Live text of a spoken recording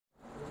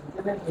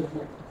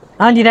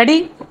हाँ जी,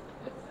 ready.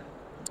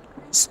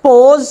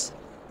 Suppose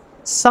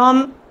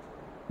some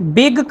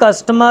big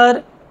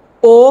customer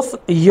of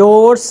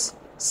yours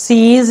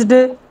ceased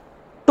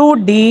to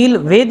deal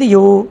with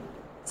you,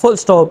 full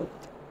stop.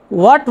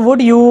 What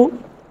would you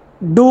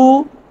do,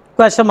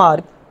 question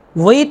mark.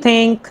 We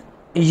think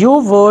you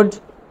would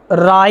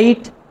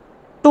write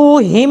to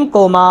him,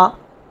 comma,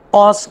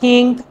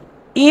 asking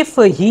if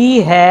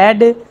he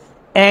had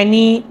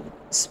any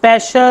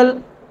special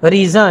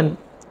reason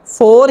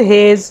for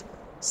his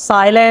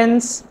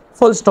silence,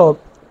 full stop.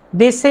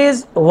 This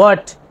is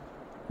what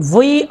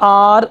we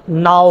are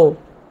now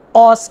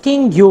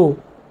asking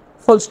you,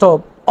 full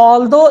stop.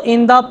 Although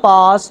in the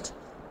past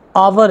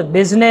our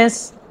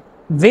business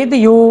with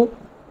you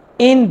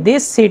in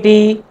this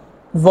city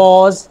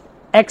was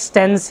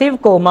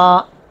extensive,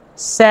 comma,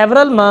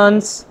 several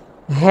months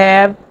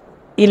have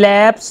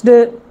elapsed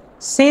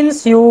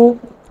since you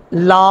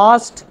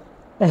last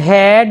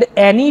had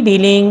any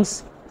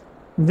dealings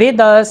with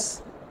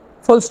us,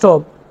 full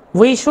stop.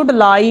 We should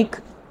like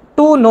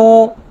to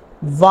know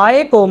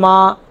why,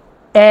 comma,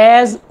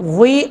 as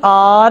we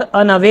are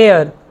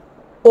unaware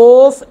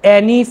of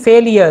any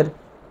failure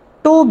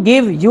to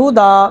give you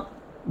the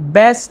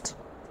best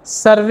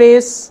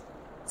service,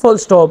 full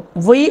stop.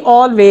 We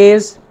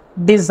always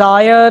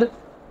desire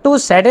to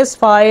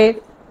satisfy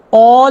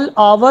all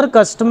our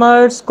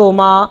customers,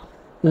 comma,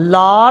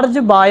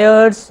 large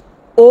buyers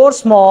or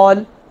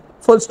small,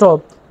 full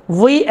stop.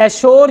 We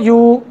assure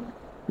you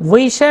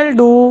we shall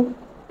do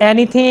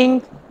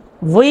anything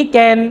we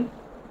can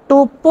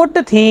to put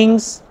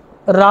things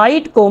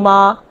right,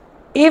 comma,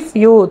 if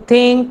you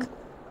think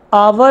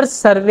our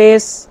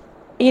service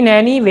in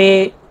any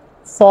way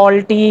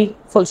faulty,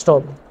 full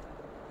stop.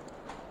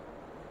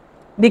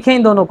 दिखें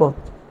इन दोनों को,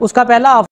 उसका पहला